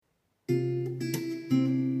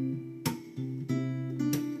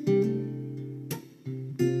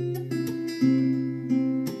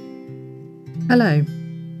Hello,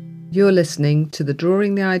 you're listening to the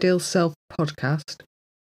Drawing the Ideal Self podcast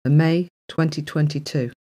for May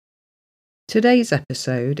 2022. Today's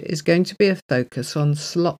episode is going to be a focus on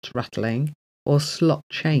slot rattling or slot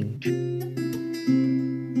change.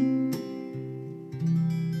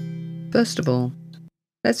 First of all,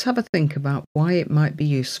 let's have a think about why it might be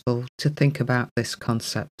useful to think about this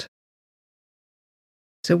concept.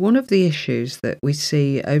 So one of the issues that we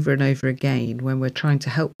see over and over again when we're trying to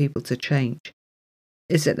help people to change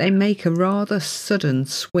is that they make a rather sudden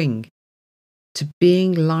swing to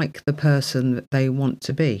being like the person that they want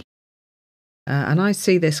to be. And I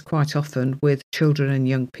see this quite often with children and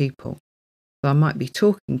young people. So I might be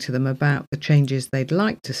talking to them about the changes they'd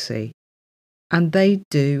like to see, and they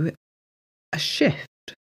do a shift.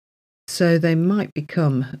 So they might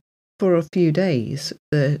become, for a few days,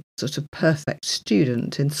 the sort of perfect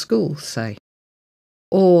student in school, say,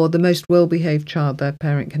 or the most well-behaved child their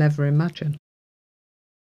parent can ever imagine.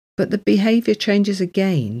 But the behaviour changes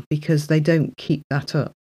again because they don't keep that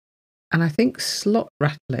up. And I think slot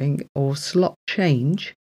rattling or slot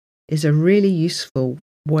change is a really useful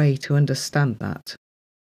way to understand that.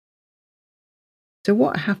 So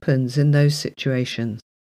what happens in those situations?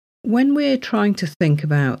 When we're trying to think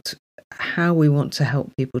about how we want to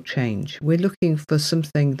help people change, we're looking for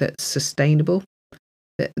something that's sustainable,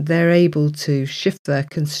 that they're able to shift their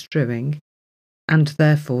construing and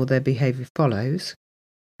therefore their behaviour follows,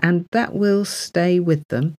 and that will stay with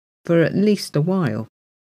them for at least a while.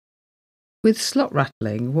 With slot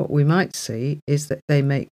rattling, what we might see is that they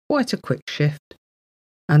make quite a quick shift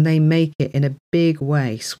and they make it in a big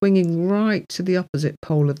way, swinging right to the opposite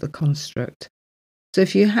pole of the construct. So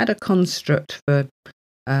if you had a construct for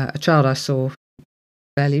a child I saw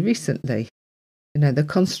fairly recently, the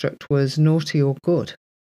construct was naughty or good.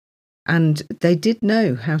 And they did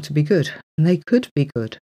know how to be good and they could be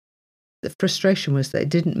good. The frustration was they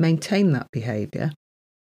didn't maintain that behaviour.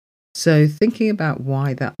 So thinking about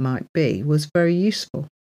why that might be was very useful.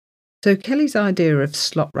 So Kelly's idea of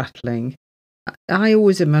slot rattling, I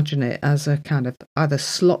always imagine it as a kind of either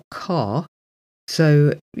slot car.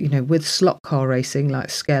 So, with slot car racing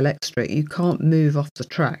like Scale Extra, you can't move off the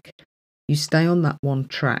track. You stay on that one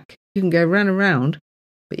track. You can go round and round,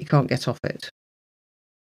 but you can't get off it.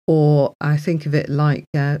 Or I think of it like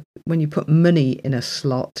when you put money in a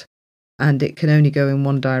slot and it can only go in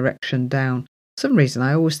one direction down. For some reason,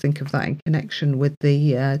 I always think of that in connection with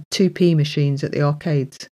the 2p machines at the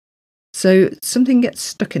arcades. So something gets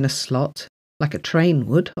stuck in a slot, like a train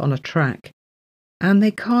would on a track, and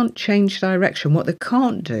they can't change direction. What they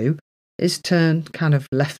can't do is turn kind of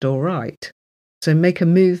left or right. So make a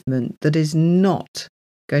movement that is not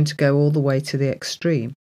going to go all the way to the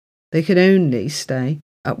extreme. They can only stay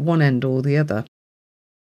at one end or the other.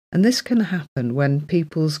 And this can happen when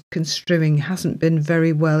people's construing hasn't been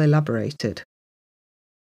very well elaborated.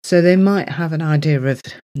 So they might have an idea of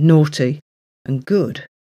naughty and good,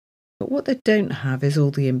 but what they don't have is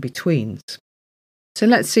all the in-betweens. So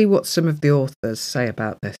let's see what some of the authors say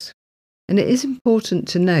about this. And it is important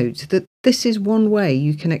to note that this is one way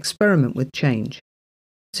you can experiment with change.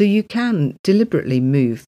 So you can deliberately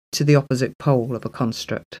move to the opposite pole of a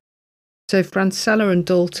construct. So Francella and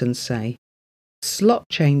Dalton say, slot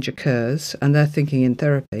change occurs, and they're thinking in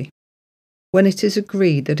therapy, when it is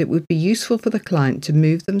agreed that it would be useful for the client to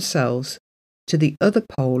move themselves to the other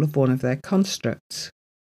pole of one of their constructs.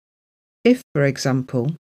 If, for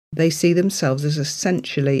example, they see themselves as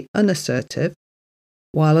essentially unassertive,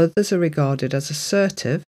 while others are regarded as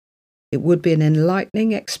assertive, it would be an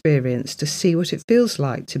enlightening experience to see what it feels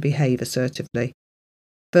like to behave assertively,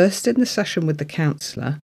 first in the session with the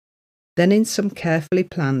counsellor, then in some carefully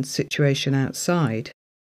planned situation outside.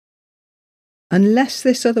 Unless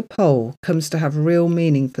this other pole comes to have real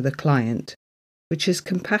meaning for the client, which is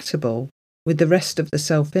compatible with the rest of the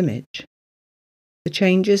self-image, the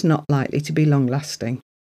change is not likely to be long-lasting.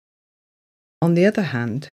 On the other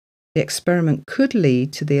hand, the experiment could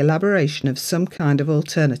lead to the elaboration of some kind of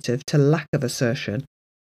alternative to lack of assertion,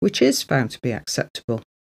 which is found to be acceptable.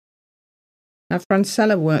 Now,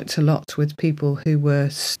 Francella worked a lot with people who were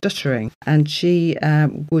stuttering, and she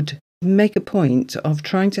would make a point of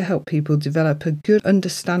trying to help people develop a good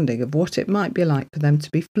understanding of what it might be like for them to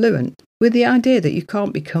be fluent, with the idea that you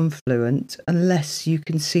can't become fluent unless you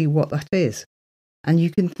can see what that is, and you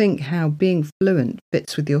can think how being fluent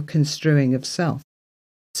fits with your construing of self.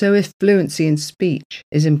 So if fluency in speech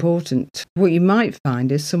is important, what you might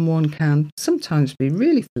find is someone can sometimes be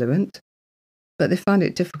really fluent, but they find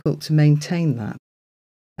it difficult to maintain that.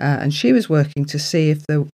 And she was working to see if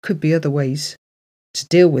there could be other ways to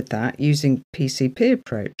deal with that using PCP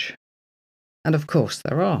approach. And of course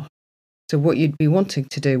there are. So what you'd be wanting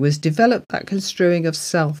to do was develop that construing of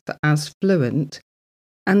self as fluent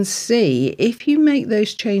and see if you make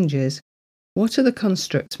those changes, what other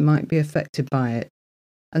constructs might be affected by it.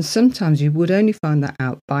 And sometimes you would only find that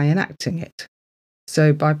out by enacting it.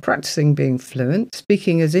 So by practicing being fluent,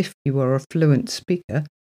 speaking as if you were a fluent speaker,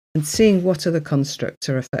 and seeing what other constructs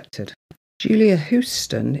are affected. Julia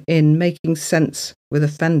Houston, in Making Sense with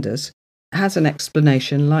Offenders, has an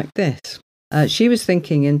explanation like this. She was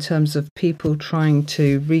thinking in terms of people trying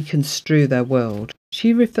to reconstrue their world.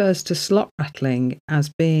 She refers to slot rattling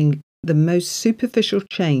as being the most superficial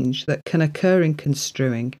change that can occur in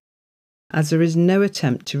construing, as there is no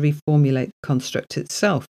attempt to reformulate the construct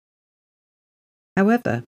itself.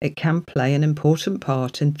 However, it can play an important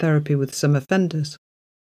part in therapy with some offenders.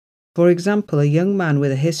 For example, a young man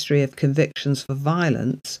with a history of convictions for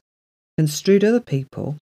violence construed other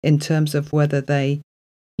people in terms of whether they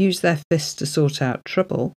use their fists to sort out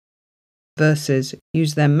trouble versus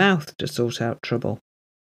use their mouth to sort out trouble.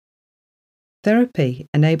 Therapy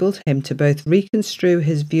enabled him to both reconstrue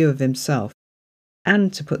his view of himself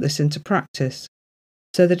and to put this into practice,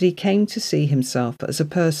 so that he came to see himself as a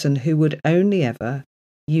person who would only ever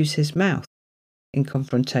use his mouth in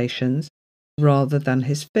confrontations rather than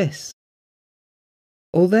his fists.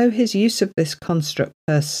 Although his use of this construct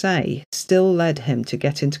per se still led him to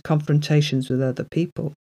get into confrontations with other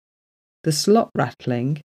people, the slot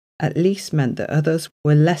rattling at least meant that others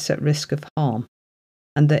were less at risk of harm,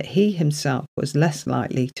 and that he himself was less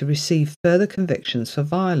likely to receive further convictions for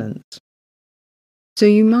violence. So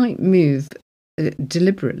you might move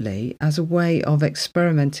deliberately as a way of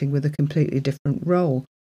experimenting with a completely different role.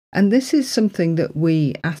 And this is something that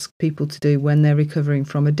we ask people to do when they're recovering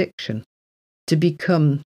from addiction, to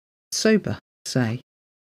become sober, say,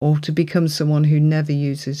 or to become someone who never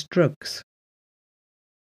uses drugs.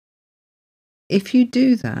 If you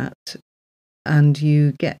do that and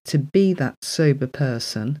you get to be that sober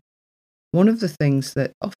person, one of the things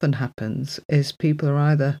that often happens is people are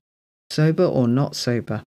either sober or not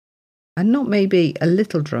sober, and not maybe a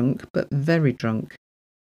little drunk, but very drunk.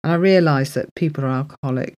 And I realise that people who are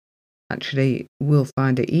alcoholic actually will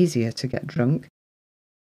find it easier to get drunk.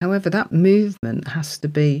 However, that movement has to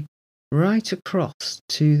be right across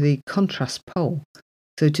to the contrast pole.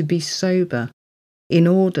 So to be sober in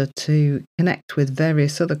order to connect with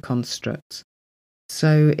various other constructs.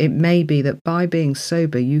 So it may be that by being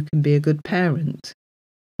sober, you can be a good parent.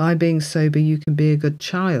 By being sober, you can be a good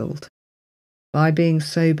child. By being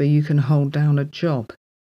sober, you can hold down a job.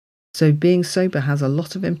 So being sober has a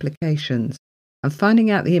lot of implications, and finding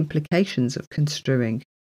out the implications of construing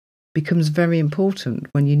becomes very important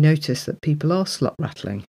when you notice that people are slot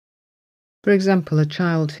rattling. For example, a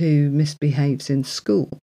child who misbehaves in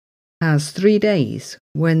school has 3 days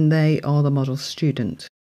when they are the model student.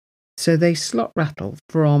 So they slot rattle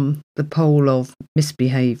from the pole of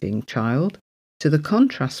misbehaving child to the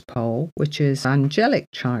contrast pole, which is angelic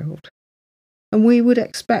child. And we would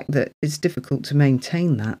expect that it's difficult to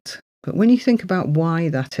maintain that. But when you think about why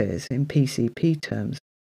that is in PCP terms,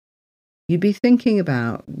 you'd be thinking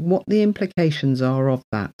about what the implications are of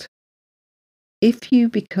that. If you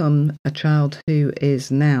become a child who is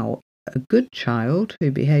now a good child who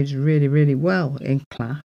behaves really, really well in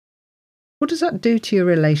class, what does that do to your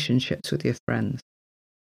relationships with your friends?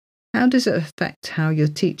 How does it affect how your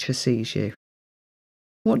teacher sees you?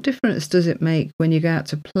 What difference does it make when you go out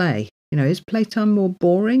to play? Is playtime more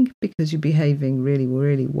boring because you're behaving really,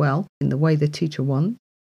 really well in the way the teacher wants?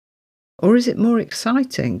 Or is it more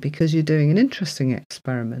exciting because you're doing an interesting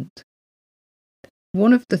experiment?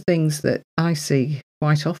 One of the things that I see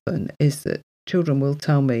quite often is that children will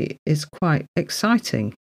tell me it's quite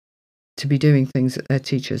exciting to be doing things that their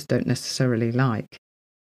teachers don't necessarily like.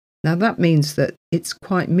 Now that means that it's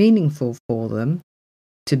quite meaningful for them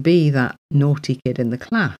to be that naughty kid in the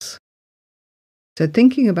class. So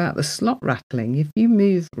thinking about the slot rattling, if you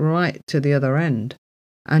move right to the other end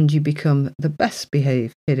and you become the best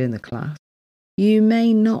behaved kid in the class, you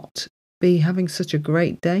may not be having such a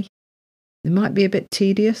great day. It might be a bit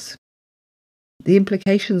tedious. The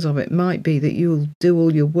implications of it might be that you'll do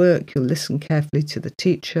all your work, you'll listen carefully to the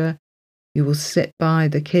teacher, you will sit by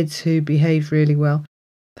the kids who behave really well.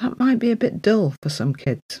 That might be a bit dull for some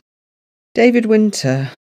kids. David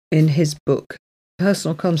Winter, in his book,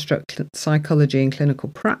 Personal Construct Psychology and Clinical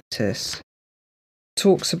Practice,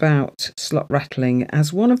 talks about slot rattling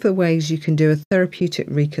as one of the ways you can do a therapeutic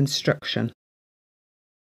reconstruction.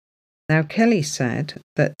 Now, Kelly said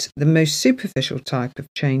that the most superficial type of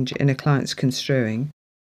change in a client's construing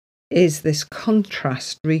is this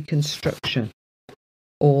contrast reconstruction,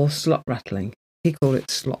 or slot rattling. He called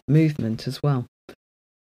it slot movement as well.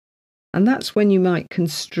 And that's when you might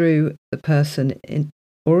construe the person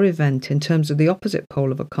or event in terms of the opposite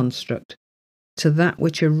pole of a construct to that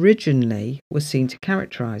which originally was seen to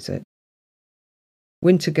characterize it.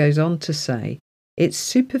 Winter goes on to say, its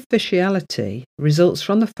superficiality results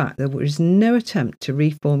from the fact that there is no attempt to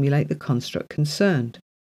reformulate the construct concerned,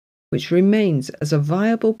 which remains as a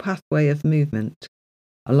viable pathway of movement,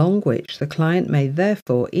 along which the client may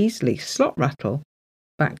therefore easily slot rattle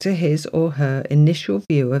back to his or her initial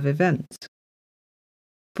view of events.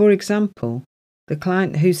 For example, the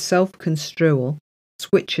client whose self-construal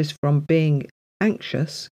switches from being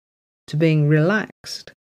anxious to being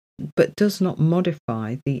relaxed, but does not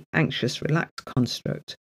modify the anxious-relaxed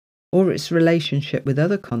construct or its relationship with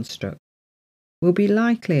other constructs, will be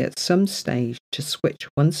likely at some stage to switch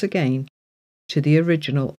once again to the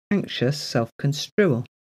original anxious self-construal.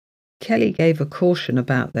 Kelly gave a caution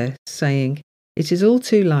about this, saying, "It is all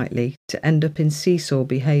too likely to end up in seesaw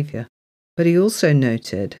behaviour," but he also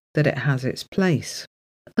noted that it has its place.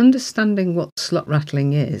 Understanding what slot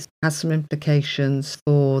rattling is has some implications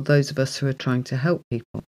for those of us who are trying to help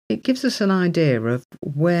people. It gives us an idea of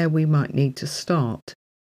where we might need to start.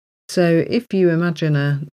 So if you imagine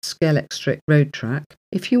a Scalextric road track,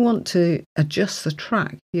 if you want to adjust the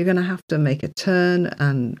track, you're going to have to make a turn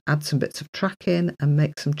and add some bits of track in and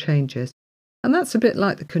make some changes. And that's a bit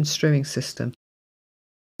like the construing system.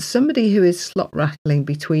 Somebody who is slot rattling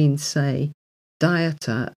between, say,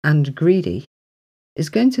 dieter and greedy is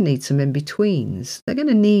going to need some in-betweens. They're going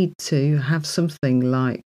to need to have something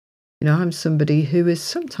like, I'm somebody who is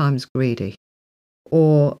sometimes greedy,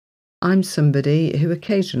 or I'm somebody who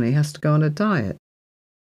occasionally has to go on a diet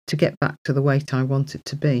to get back to the weight I want it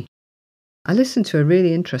to be. I listened to a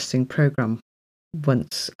really interesting program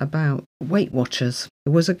once about Weight Watchers.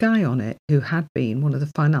 There was a guy on it who had been one of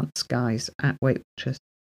the finance guys at Weight Watchers,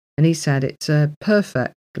 and he said it's a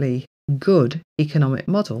perfectly good economic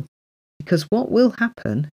model, because what will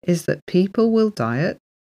happen is that people will diet,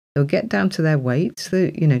 they'll get down to their weights.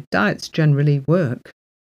 Diets generally work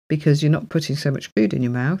because you're not putting so much food in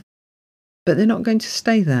your mouth, but they're not going to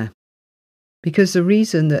stay there, because the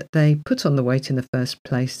reason that they put on the weight in the first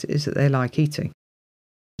place is that they like eating.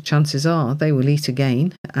 The chances are they will eat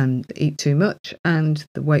again and eat too much, and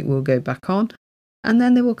the weight will go back on, and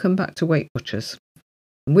then they will come back to Weight Watchers,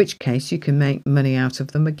 in which case you can make money out of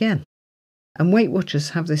them again. And Weight Watchers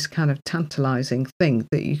have this kind of tantalising thing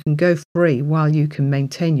that you can go free while you can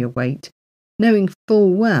maintain your weight, knowing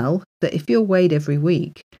full well that if you're weighed every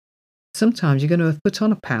week, sometimes you're going to have put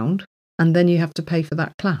on a pound, and then you have to pay for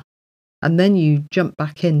that class. And then you jump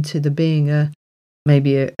back into the being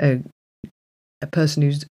maybe a person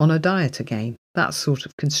who's on a diet again, that sort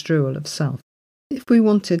of construal of self. If we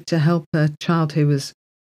wanted to help a child who was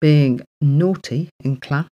being naughty in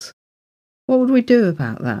class, what would we do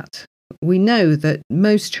about that? We know that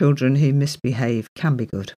most children who misbehave can be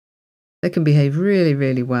good. They can behave really,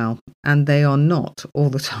 really well, and they are not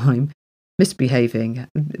all the time misbehaving.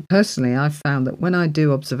 Personally, I've found that when I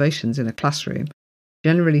do observations in a classroom,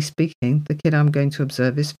 generally speaking, the kid I'm going to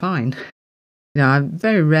observe is fine. I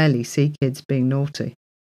very rarely see kids being naughty.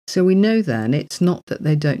 So we know then it's not that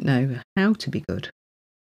they don't know how to be good.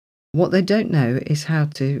 What they don't know is how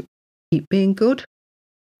to keep being good,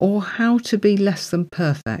 or how to be less than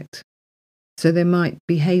perfect. So they might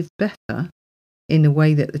behave better in a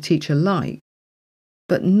way that the teacher likes,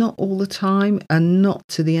 but not all the time and not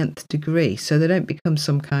to the nth degree, so they don't become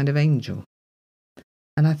some kind of angel.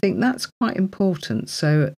 And I think that's quite important.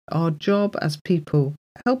 So our job as people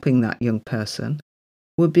helping that young person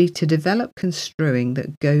would be to develop construing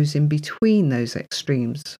that goes in between those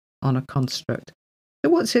extremes on a construct.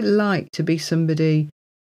 So what's it like to be somebody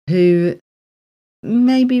who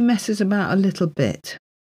maybe messes about a little bit,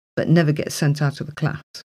 but never gets sent out of the class?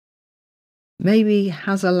 Maybe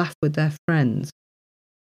has a laugh with their friends,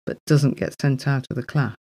 but doesn't get sent out of the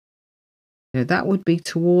class. That would be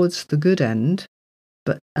towards the good end,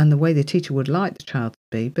 and the way the teacher would like the child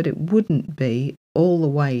to be, but it wouldn't be all the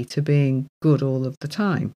way to being good all of the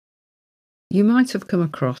time. You might have come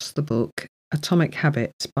across the book Atomic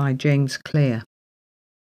Habits by James Clear.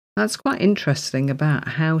 That's quite interesting about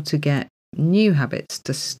how to get new habits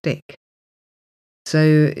to stick.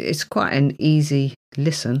 So it's quite an easy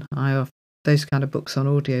listen. I have those kind of books on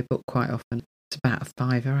audiobook quite often. It's about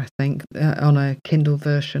 £5, I think, on a Kindle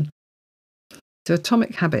version. So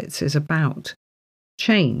Atomic Habits is about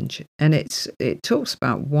change, and it talks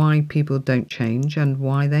about why people don't change and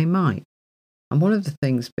why they might. And one of the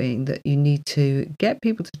things being that you need to get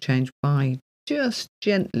people to change by just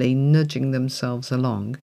gently nudging themselves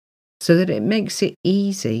along so that it makes it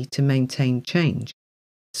easy to maintain change.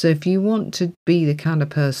 So if you want to be the kind of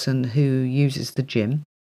person who uses the gym,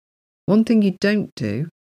 one thing you don't do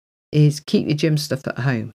is keep your gym stuff at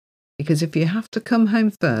home. Because if you have to come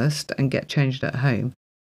home first and get changed at home,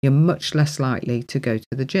 you're much less likely to go to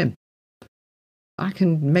the gym. I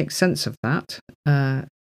can make sense of that.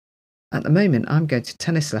 At the moment, I'm going to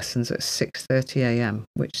tennis lessons at 6:30 a.m.,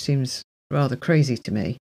 which seems rather crazy to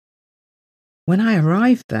me. When I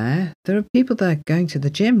arrived there are people there going to the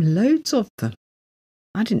gym, loads of them.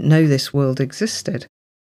 I didn't know this world existed.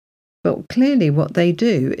 But clearly what they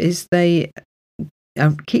do is they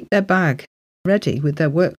keep their bag ready with their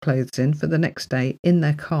work clothes in for the next day in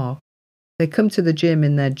their car. They come to the gym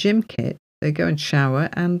in their gym kit, they go and shower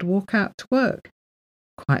and walk out to work.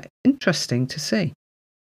 Quite interesting to see.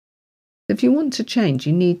 If you want to change,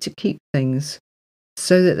 you need to keep things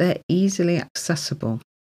so that they're easily accessible.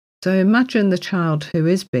 So imagine the child who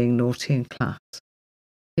is being naughty in class.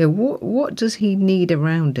 What does he need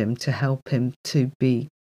around him to help him to be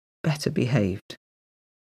better behaved?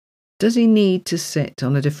 Does he need to sit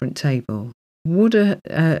on a different table? Would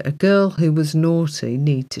a girl who was naughty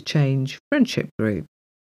need to change friendship group?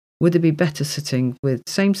 Would they be better sitting with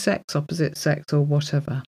same sex, opposite sex, or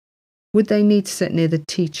whatever? Would they need to sit near the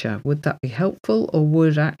teacher? Would that be helpful, or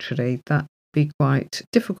would actually that be quite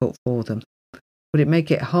difficult for them? Would it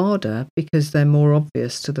make it harder because they're more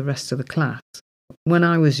obvious to the rest of the class? When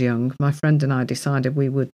I was young, my friend and I decided we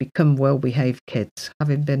would become well-behaved kids,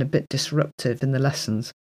 having been a bit disruptive in the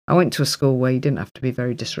lessons. I went to a school where you didn't have to be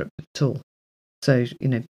very disruptive at all. So,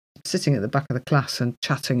 sitting at the back of the class and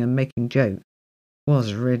chatting and making jokes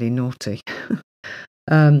was really naughty.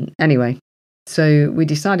 Anyway, so we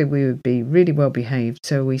decided we would be really well behaved.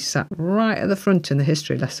 So we sat right at the front in the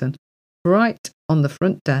history lesson, right on the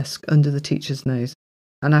front desk under the teacher's nose.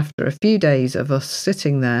 And after a few days of us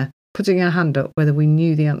sitting there, putting our hand up whether we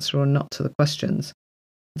knew the answer or not to the questions,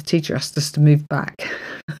 the teacher asked us to move back.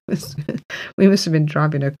 We must have been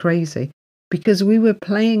driving her crazy because we were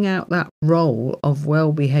playing out that role of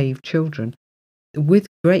well-behaved children with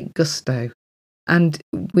great gusto. And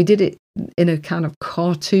we did it in a kind of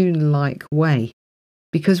cartoon-like way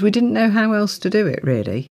because we didn't know how else to do it,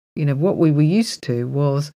 really. What we were used to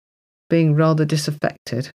was being rather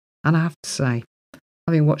disaffected. And I have to say,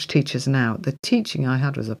 having watched teachers now, the teaching I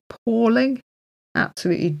had was appalling,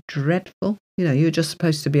 absolutely dreadful. You're just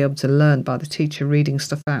supposed to be able to learn by the teacher reading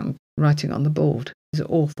stuff out and writing it on the board. It's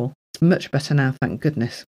awful. It's much better now, thank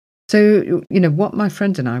goodness. So, what my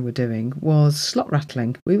friend and I were doing was slot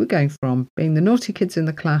rattling. We were going from being the naughty kids in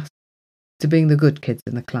the class to being the good kids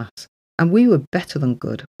in the class. And we were better than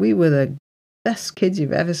good. We were the best kids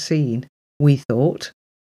you've ever seen, we thought.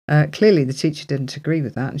 Clearly, the teacher didn't agree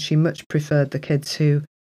with that, and she much preferred the kids who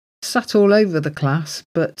sat all over the class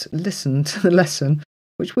but listened to the lesson,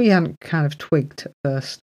 which we hadn't kind of twigged at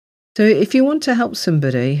first. So if you want to help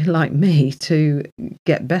somebody like me to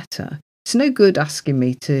get better, it's no good asking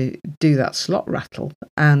me to do that slot rattle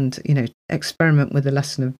and, experiment with the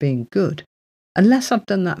lesson of being good, unless I've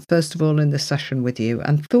done that first of all in the session with you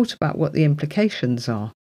and thought about what the implications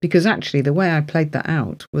are. Because actually the way I played that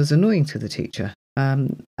out was annoying to the teacher.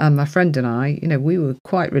 And my friend and I, we were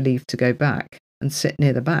quite relieved to go back and sit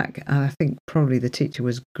near the back. And I think probably the teacher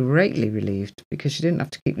was greatly relieved because she didn't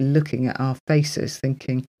have to keep looking at our faces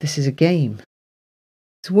thinking, this is a game.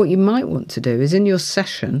 So what you might want to do is in your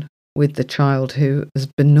session with the child who has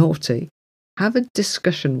been naughty, have a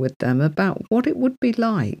discussion with them about what it would be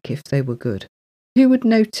like if they were good. Who would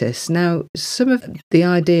notice? Now, some of the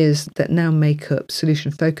ideas that now make up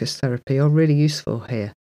solution-focused therapy are really useful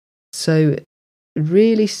here. So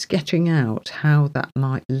really sketching out how that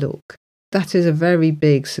might look. That is a very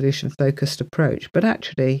big solution-focused approach, but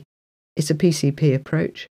actually it's a PCP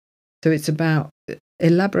approach. So it's about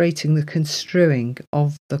elaborating the construing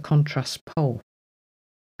of the contrast pole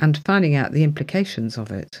and finding out the implications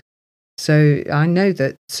of it. So I know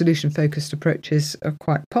that solution-focused approaches are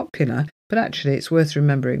quite popular, but actually it's worth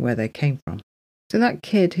remembering where they came from. So that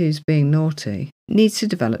kid who's being naughty needs to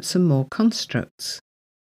develop some more constructs.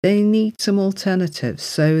 They need some alternatives,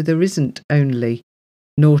 so there isn't only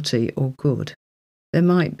naughty or good. There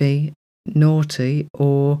might be naughty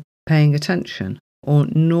or paying attention, or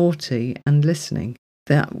naughty and listening.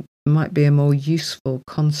 That might be a more useful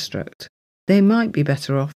construct. They might be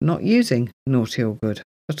better off not using naughty or good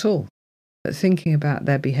at all, but thinking about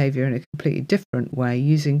their behaviour in a completely different way,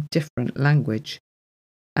 using different language,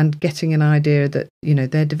 and getting an idea that,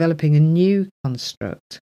 they're developing a new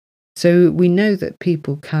construct. So we know that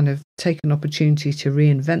people kind of take an opportunity to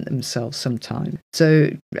reinvent themselves sometimes.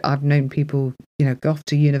 So I've known people, go off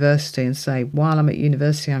to university and say, while I'm at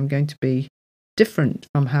university, I'm going to be different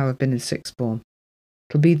from how I've been in sixth form.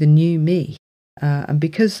 It'll be the new me. And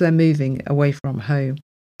because they're moving away from home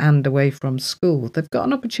and away from school, they've got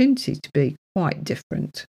an opportunity to be quite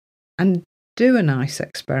different and do a nice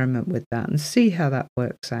experiment with that and see how that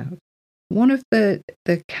works out. One of the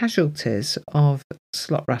casualties of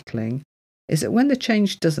slot rattling is that when the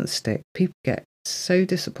change doesn't stick, people get so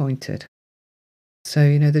disappointed.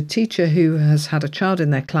 So, the teacher who has had a child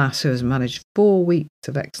in their class who has managed 4 weeks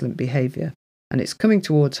of excellent behaviour, and it's coming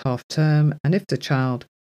towards half term, and if the child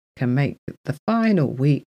can make the final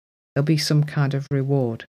week, there'll be some kind of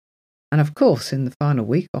reward. And of course, in the final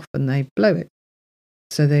week, often they blow it.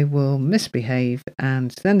 So they will misbehave,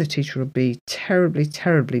 and then the teacher will be terribly,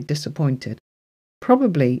 terribly disappointed.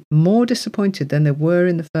 Probably more disappointed than they were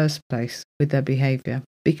in the first place with their behaviour,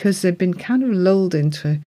 because they've been kind of lulled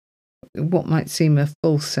into what might seem a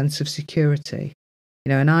false sense of security.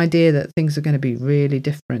 An idea that things are going to be really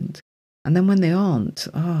different. And then when they aren't,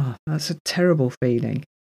 that's a terrible feeling.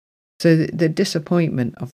 So the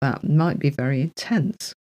disappointment of that might be very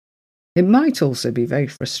intense. It might also be very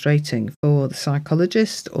frustrating for the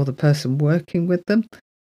psychologist or the person working with them.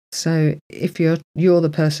 So if you're the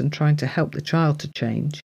person trying to help the child to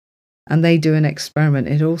change, and they do an experiment,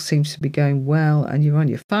 it all seems to be going well, and you're on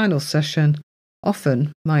your final session.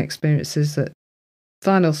 Often, my experience is that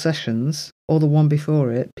final sessions, or the one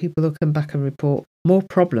before it, people will come back and report more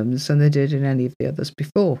problems than they did in any of the others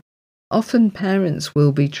before. Often parents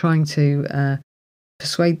will be trying to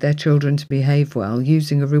persuade their children to behave well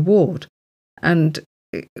using a reward. And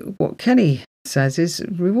what Kelly says is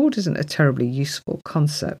reward isn't a terribly useful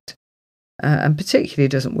concept, and particularly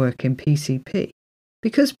doesn't work in PCP,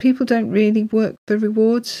 because people don't really work for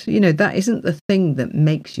rewards. That isn't the thing that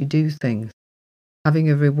makes you do things, having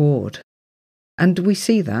a reward. And we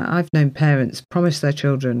see that. I've known parents promise their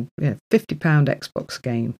children £50 Xbox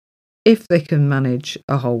game if they can manage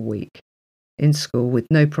a whole week in school with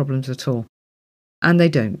no problems at all. And they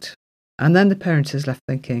don't. And then the parent is left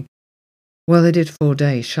thinking, well, they did 4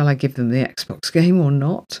 days. Shall I give them the Xbox game or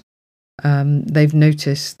not? They've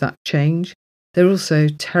noticed that change. They're also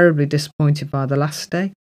terribly disappointed by the last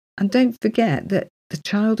day. And don't forget that the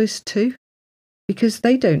child is too, because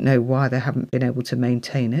they don't know why they haven't been able to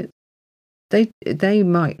maintain it. They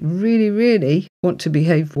might really, really want to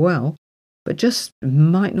behave well, but just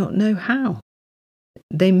might not know how.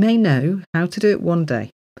 They may know how to do it one day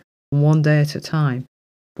at a time.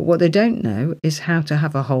 But what they don't know is how to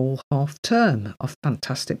have a whole half term of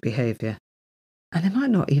fantastic behaviour. And they might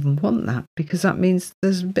not even want that, because that means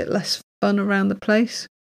there's a bit less fun around the place.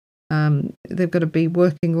 They've got to be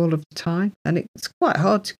working all of the time, and it's quite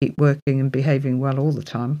hard to keep working and behaving well all the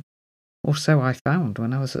time, or so I found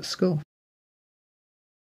when I was at school.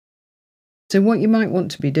 So what you might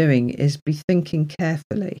want to be doing is be thinking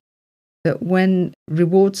carefully that when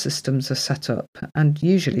reward systems are set up, and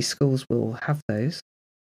usually schools will have those,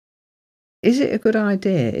 is it a good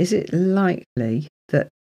idea? Is it likely that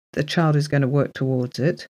the child is going to work towards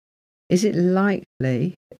it? Is it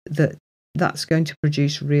likely that that's going to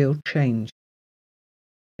produce real change?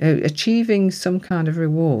 Achieving some kind of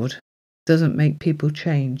reward doesn't make people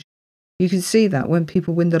change. You can see that when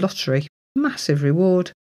people win the lottery, massive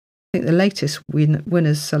reward. I think the latest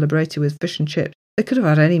winners celebrated with fish and chips. They could have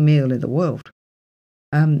had any meal in the world.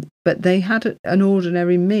 But they had an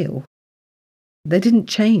ordinary meal. They didn't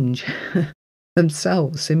change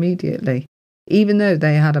themselves immediately, even though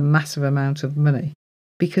they had a massive amount of money,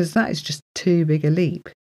 because that is just too big a leap.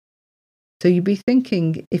 So you'd be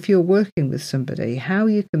thinking, if you're working with somebody, how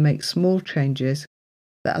you can make small changes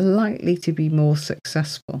that are likely to be more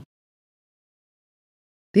successful.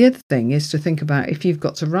 The other thing is to think about, if you've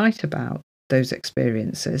got to write about those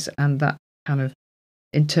experiences and that kind of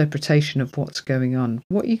interpretation of what's going on,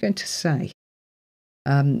 what are you going to say?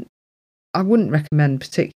 I wouldn't recommend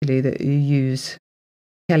particularly that you use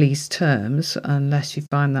Kelly's terms unless you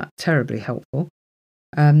find that terribly helpful,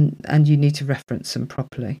 and you need to reference them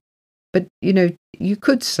properly. But, you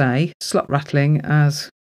could say slot rattling, as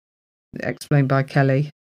explained by Kelly,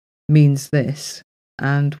 means this,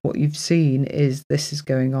 and what you've seen is this is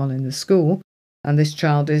going on in the school, and this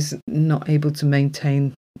child is not able to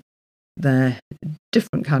maintain their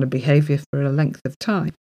different kind of behaviour for a length of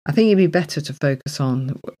time. I think it'd be better to focus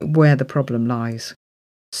on where the problem lies.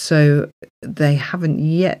 So they haven't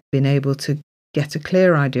yet been able to get a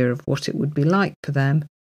clear idea of what it would be like for them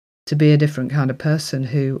to be a different kind of person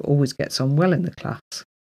who always gets on well in the class.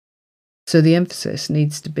 So the emphasis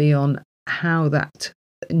needs to be on how that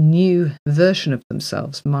new version of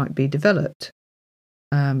themselves might be developed.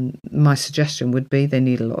 My suggestion would be they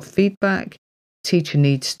need a lot of feedback. Teacher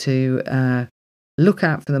needs to look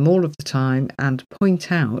out for them all of the time and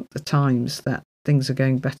point out the times that things are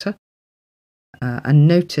going better, and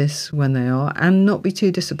notice when they are, and not be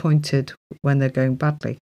too disappointed when they're going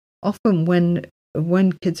badly. Often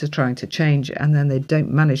when kids are trying to change and then they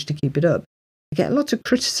don't manage to keep it up, they get a lot of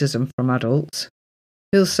criticism from adults.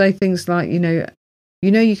 They'll say things like, you know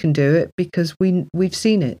you can do it because we've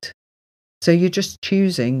seen it. So you're just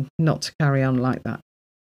choosing not to carry on like that,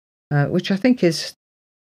 which I think is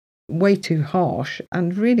way too harsh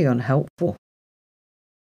and really unhelpful.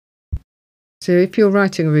 So if you're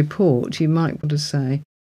writing a report, you might want to say,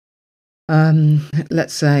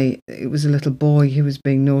 let's say it was a little boy who was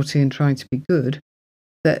being naughty and trying to be good,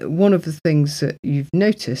 that one of the things that you've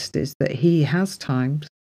noticed is that he has times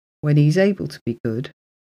when he's able to be good,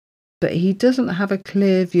 but he doesn't have a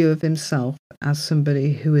clear view of himself as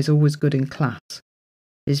somebody who is always good in class.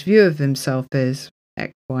 His view of himself is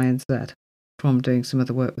X, Y, and Z from doing some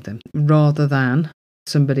other work with him, rather than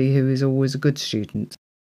somebody who is always a good student.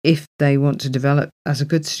 If they want to develop as a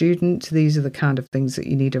good student, these are the kind of things that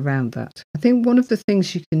you need around that. I think one of the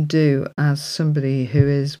things you can do as somebody who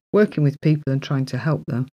is working with people and trying to help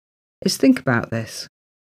them is think about this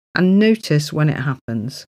and notice when it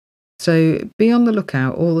happens. So be on the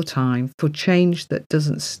lookout all the time for change that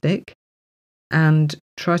doesn't stick, and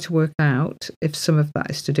try to work out if some of that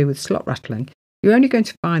is to do with slot rattling. You're only going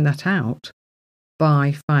to find that out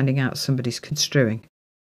by finding out somebody's construing.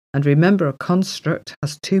 And remember, a construct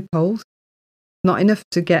has two poles. Not enough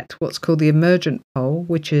to get what's called the emergent pole,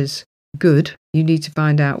 which is good. You need to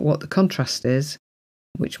find out what the contrast is,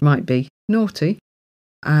 which might be naughty,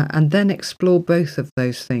 and then explore both of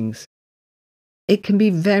those things. It can be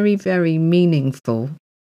very, very meaningful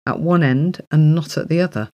at one end and not at the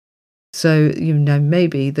other. So,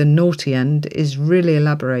 maybe the naughty end is really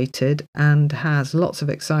elaborated and has lots of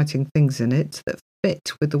exciting things in it that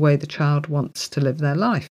fit with the way the child wants to live their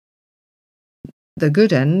life. The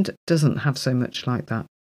good end doesn't have so much like that.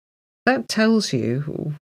 That tells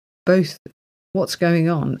you both what's going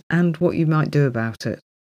on and what you might do about it.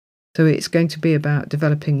 So it's going to be about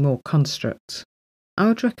developing more constructs. I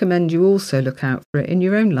would recommend you also look out for it in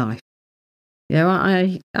your own life.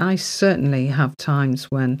 I certainly have times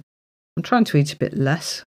when I'm trying to eat a bit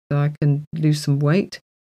less so I can lose some weight,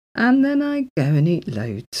 and then I go and eat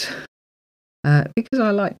loads because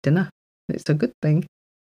I like dinner. It's a good thing.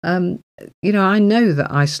 I know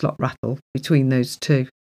that I slot rattle between those two.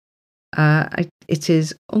 It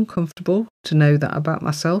is uncomfortable to know that about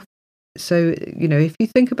myself. So, if you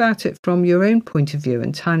think about it from your own point of view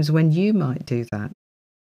and times when you might do that,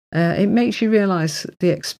 it makes you realise the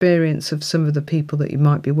experience of some of the people that you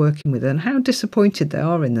might be working with and how disappointed they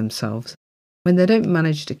are in themselves when they don't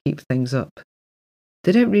manage to keep things up.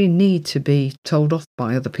 They don't really need to be told off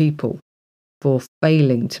by other people for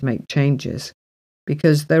failing to make changes,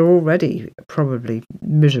 because they're already probably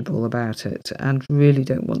miserable about it and really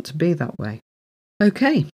don't want to be that way.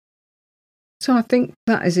 Okay, so I think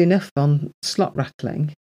that is enough on slot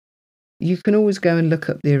rattling. You can always go and look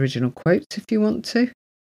up the original quotes if you want to.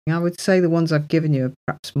 I would say the ones I've given you are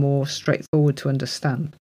perhaps more straightforward to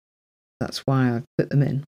understand. That's why I've put them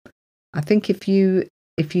in. I think if you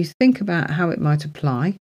think about how it might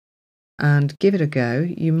apply and give it a go,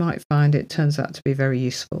 you might find it turns out to be very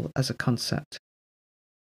useful as a concept.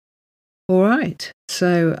 All right,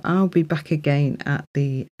 so I'll be back again at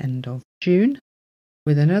the end of June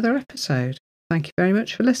with another episode. Thank you very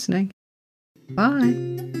much for listening.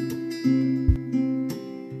 Bye.